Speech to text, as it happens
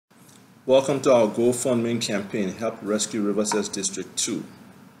Welcome to our Gofundme campaign, Help Rescue Rivercess District 2.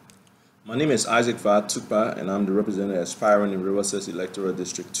 My name is Isaac Vatukpa and I'm the representative aspiring in Rivercess Electoral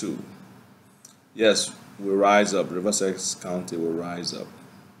District 2. Yes, we'll rise up. Rivercess County will rise up.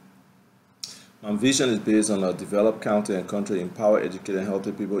 My vision is based on a developed county and country, empower, educate, and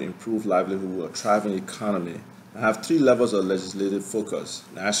healthy people, improve livelihood, a thriving economy. I have 3 levels of legislative focus: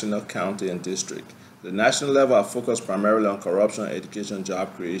 national, county, and district. At the national level, I focus primarily on corruption, education,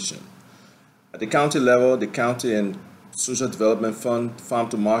 job creation. At the county level, the County and Social Development Fund,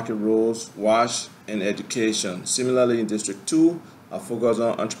 farm-to-market rules, WASH, and education. Similarly, in District 2, I focus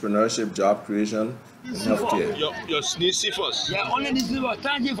on entrepreneurship, job creation, and healthcare. Your sneeze Cephas. Yeah, only this is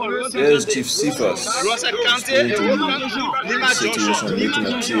thank you for There's Chief Cephas. Rivercess County, Lima Junction. Making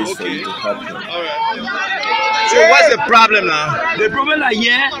a case for you to help him. So what's the problem now? The problem is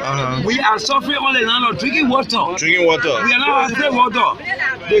here, we are suffering on the land of drinking water. Drinking water. We are not having water.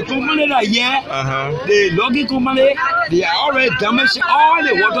 The company that here, the logging company, they are already damaging all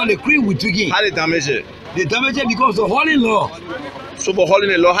the water the creek we drinking. How they damage it? They damage it because of the hauling law. So for hauling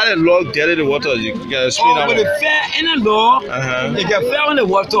the law, how the law get the water? You can explain that one. But the fair in the law, they get fair on the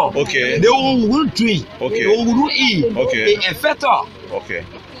water. Okay. They won't drink. Okay. They won't eat. Okay. They infect her. Okay.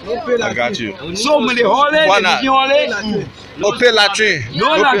 I got you. So when they haul it, no pay latrine.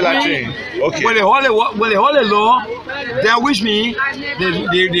 No latrine. Okay. When they haul the law, they wish me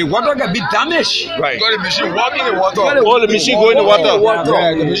the water can be damaged. Right. Because the machine walk in the water. Oh, the machine go in the water.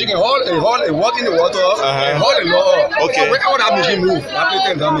 Yeah, the machine can walk in the water and haul the law. Okay. Whenever that machine move, that place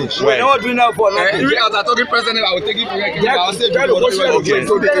can damage. We're not doing that for nothing. As I told the president, I will take it for you. I'll save you. Okay.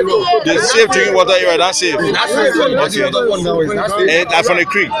 The safe drinking water here, that's safe. That's safe. Okay. And from the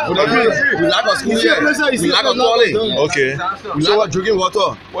creek. We lack of school here. We lack of toilet. Okay. We lack of drinking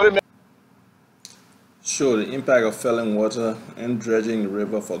water. Sure, the impact of felling water and dredging the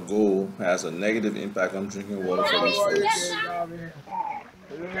river for gold has a negative impact on drinking water for these folks.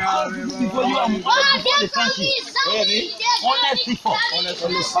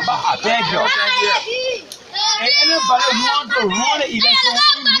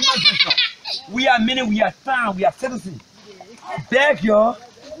 We are many, we are town, we are citizens. I beg you,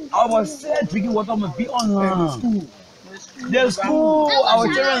 I was said drinking water must be on school. The school, our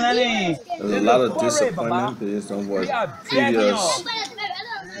children learning. There's a lot of disappointment based on what previous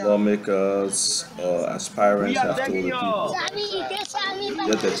lawmakers or aspirants have told the people.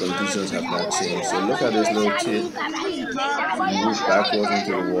 Yet the conditions have not changed. So look at this little kid move backwards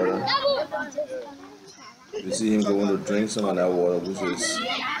into the water. You see him going to drink some of that water, which is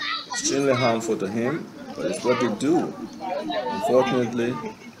extremely harmful to him, but it's what they do. Unfortunately,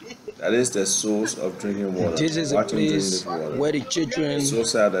 that is the source of drinking water. This is a place where the children, it's so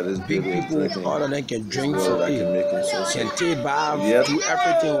sad that this baby is drinking all of them can drink water for that can make him so sick. can take bath, Yet, do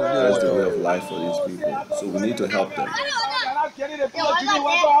everything with that is the way water. of life for these people. So we need to help them.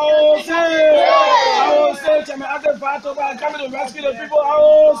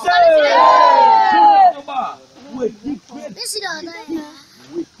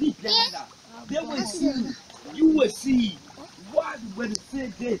 You will see what when they say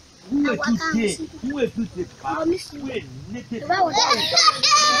this. You will do this. You will do this.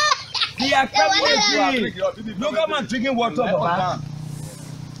 They are coming to drink. Look at man drinking water, Baba.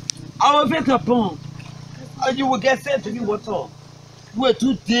 I will make a pump. And you will get sent drinking water. You will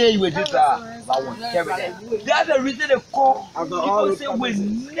do this, you will do that. That's the reason they call. People say we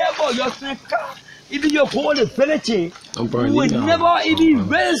never your car. Even your whole village, you will never even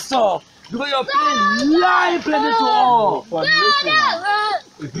register. Because you're playing live planet to all. But listen,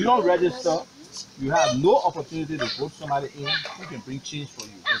 if you don't register, you have no opportunity to vote somebody in who can bring change for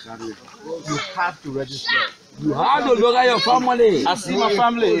you. Exactly. You have to register. You have to look at your family. I see my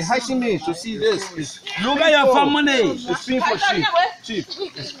family. It hurts me to see this. Look at your family. It's painful, Chief.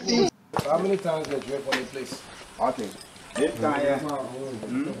 Chief. How many times did you drink from the place? Okay.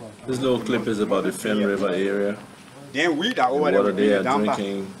 This little clip is about the Fen River area. Then we that The over there water they are down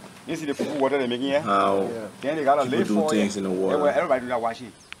drinking, You see the fufu water they're making here? how Then they got a people lake do for things in the water. Everybody do that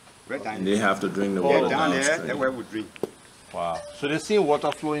washing. Right down and they have to drink the there. water Down there, that's downstream. where we drink. Wow. So they see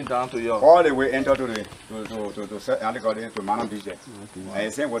water flowing down to your. All the way enter to the to Manam Beach there. And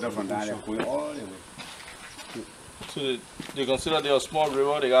the same water from down there going all the way. So they consider they a small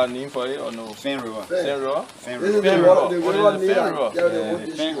river, they got a name for it or no? Fen River. Fen River? Fen This is River. the water, the What river is the Fen River?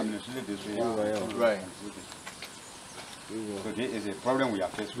 The Fen administrative district. Right. So this is a problem we are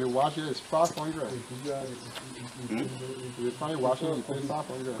facing. We wash it, it's 500. We probably wash it, it's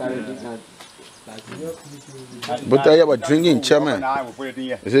 500. But I have a drinking, chairman. Now we put it in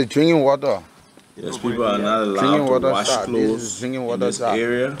here. Is it drinking water? Yes, people are not allowed Drinking to water wash stop. This clothes is drinking in water this stop.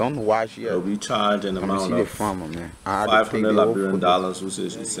 area. Don't wash here. They'll be charged an Let me amount see the of farmer, man. I had to take 500 the whole Liberian photo. dollars, which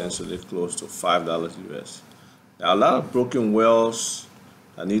is essentially close to $5 US. There are a lot of broken wells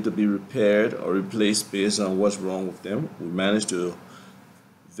that need to be repaired or replaced based on what's wrong with them. We managed to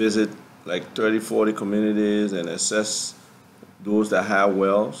visit like 30, 40 communities and assess those that have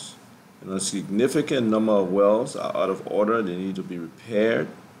wells. And a significant number of wells are out of order. They need to be repaired,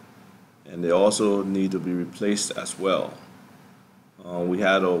 and they also need to be replaced as well. We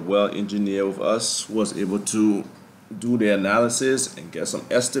had a well engineer with us who was able to do the analysis and get some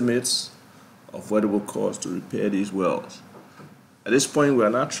estimates of what it will cost to repair these wells. At this point, we are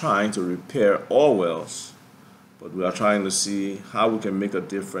not trying to repair all wells, but we are trying to see how we can make a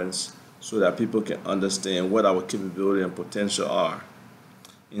difference so that people can understand what our capability and potential are.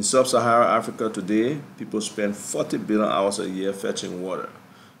 In sub-Saharan Africa today, people spend 40 billion hours a year fetching water.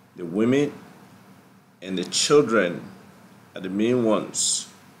 The women and the children are the main ones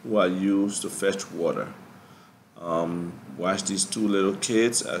who are used to fetch water. Watch these two little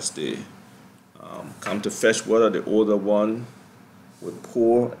kids as they come to fetch water. The older one would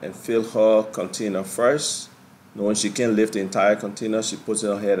pour and fill her container first. Knowing she can't lift the entire container, she puts it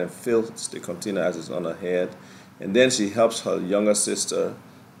on her head and fills the container as it's on her head. And then she helps her younger sister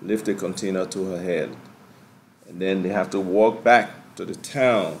lift the container to her head. And then they have to walk back to the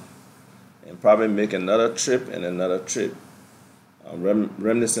town and probably make another trip and another trip.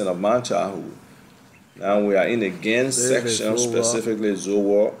 Reminiscent of Manchahu. Now we are in the Gen section, specifically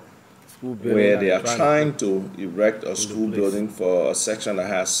Zowar, where they are trying to erect a school building for a section that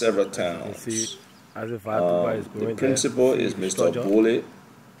has several towns. The principal is Mr. Bole,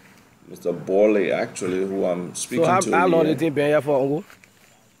 Mr. Borley actually, who I'm speaking to So how long here. did it been here for, Uncle?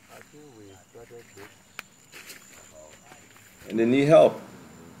 And they need help.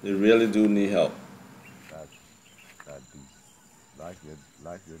 They really do need help.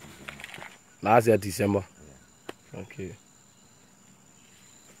 Last year, December. Okay.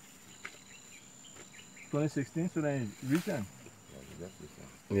 2016, so then it's recent.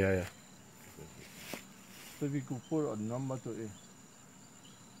 Yeah. So if you could put a number to it,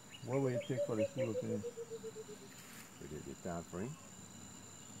 what will it take for the school to finish? The time frame?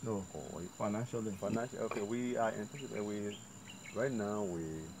 No, financially. Okay, we are anticipating. Right now we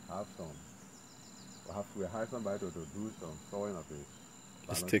have some. We have somebody to do some sawing of the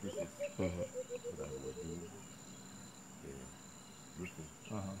Stick. pieces, so that we will do the roofing.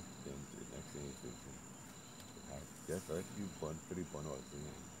 Then the next thing is to have just a few 3 bundles in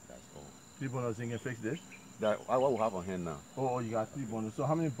it. That's all. 3 bundles you can fix this? That what we have on hand now. Oh, you got 3 bundles. So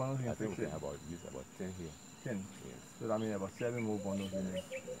how many bundles you I can think fix we it? have about 10 here. 10. Yes. So that means about 7 more bundles in there.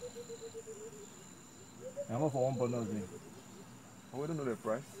 And how much for 1 bundle is it? We don't know the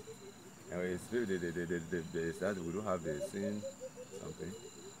price. And it's that we don't have the same something.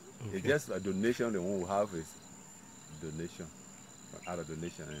 Okay. It's just a donation. The one we have is donation, other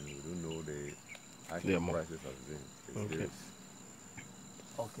donation, and we don't know the actual prices of them. Okay.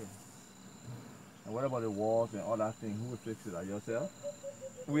 Okay. And what about the walls and all that thing? Who will fix it? Like yourself?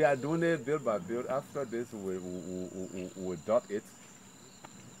 We are doing it build by build. After this, we'll dot it.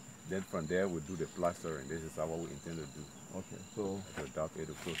 Then from there, we'll do the plastering. This is what we intend to do. Okay, so dot it,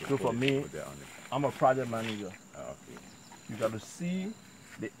 so for me, I'm a project manager. Okay. You got to see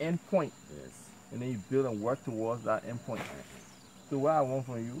the end point. Yes. And then you build and work towards that end point. So what I want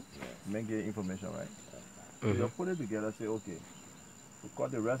from you, make get information, right? So you put it together, say, okay, to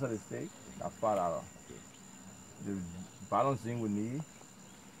cut the rest of the steak, that's $5. Okay. The balancing we need,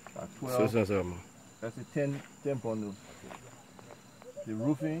 that's 12. That's a 10 bundles. Okay. The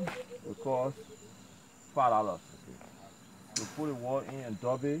roofing will cost $5. Okay. To put the wall in and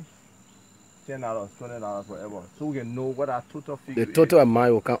double it, $10, $20, whatever. So we can know what our total figure is. The total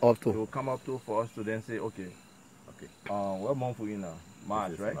amount will come up to. It will come up to for us to then say, okay, what month we in now?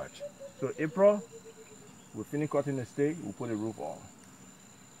 March, right? March. So April, we finish cutting the steak, we'll put the roof on.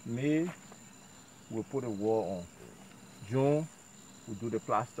 May, we'll put the wall on. June, we'll do the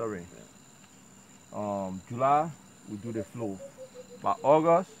plastering. July, we'll do the floor. By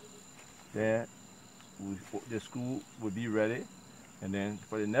August, then the school will be ready. And then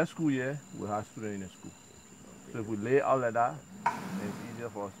for the next school year, we'll have students in the school. So if we lay out like that, then it's easier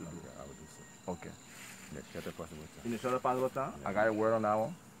for us to do. I will do so. Okay. In the shorter possible time, I got a word on that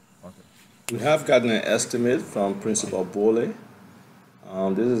one. Okay. We have gotten an estimate from Principal Bole.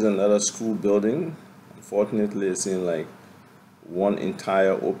 This is another school building. Unfortunately, it's in like one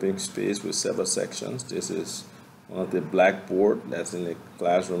entire open space with several sections. This is one of the blackboard that's in the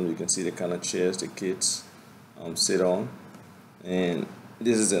classroom. You can see the kind of chairs the kids sit on. And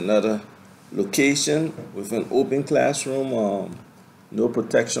this is another location with an open classroom, no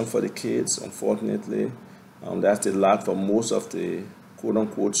protection for the kids, unfortunately. That's the lot for most of the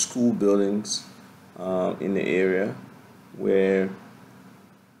quote-unquote school buildings in the area, where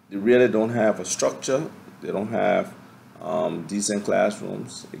they really don't have a structure. They don't have decent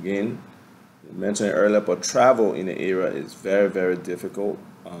classrooms. Again, you mentioned earlier, but travel in the area is very, very difficult.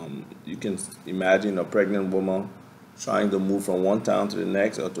 You can imagine a pregnant woman trying to move from one town to the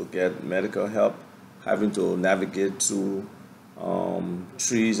next or to get medical help, having to navigate through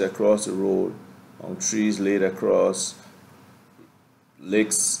trees across the road, trees laid across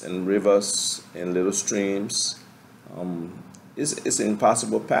lakes and rivers and little streams. It's an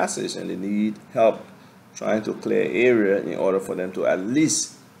impossible passage, and they need help trying to clear area in order for them to at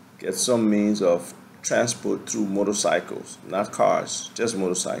least get some means of transport through motorcycles, not cars, just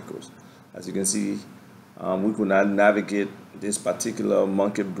motorcycles. As you can see, we could not navigate this particular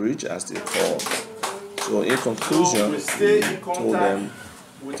monkey bridge, as they call. So in conclusion, we told them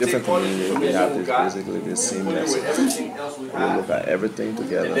different communities, we have to basically the same message. We'll look at everything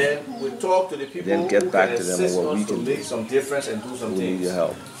together, And then we talk to the people, then get back to them on assist what we us to can make do. some difference and do some We need things. your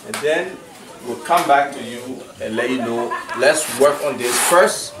help. And then we'll come back to you and let you know, let's work on this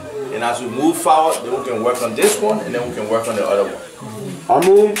first, and as we move forward, then we can work on this one, and then we can work on the other one. And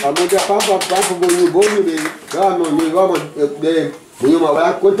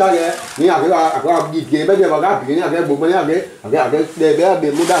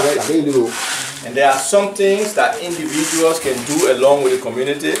there are some things that individuals can do along with the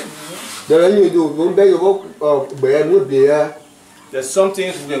community. There's some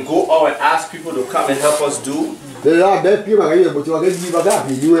things we can go out and ask people to come and help us do. And there are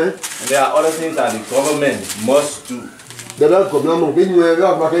other things that the government must do.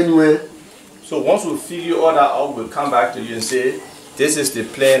 So once we figure all that out, we'll come back to you and say, this is the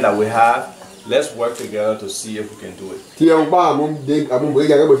plan that we have. Let's work together to see if we can do it.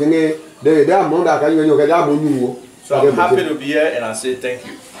 So I'm happy to be here, and I say thank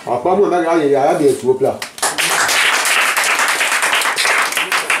you.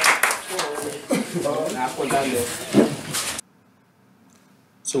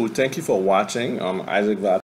 So we thank you for watching. Isaac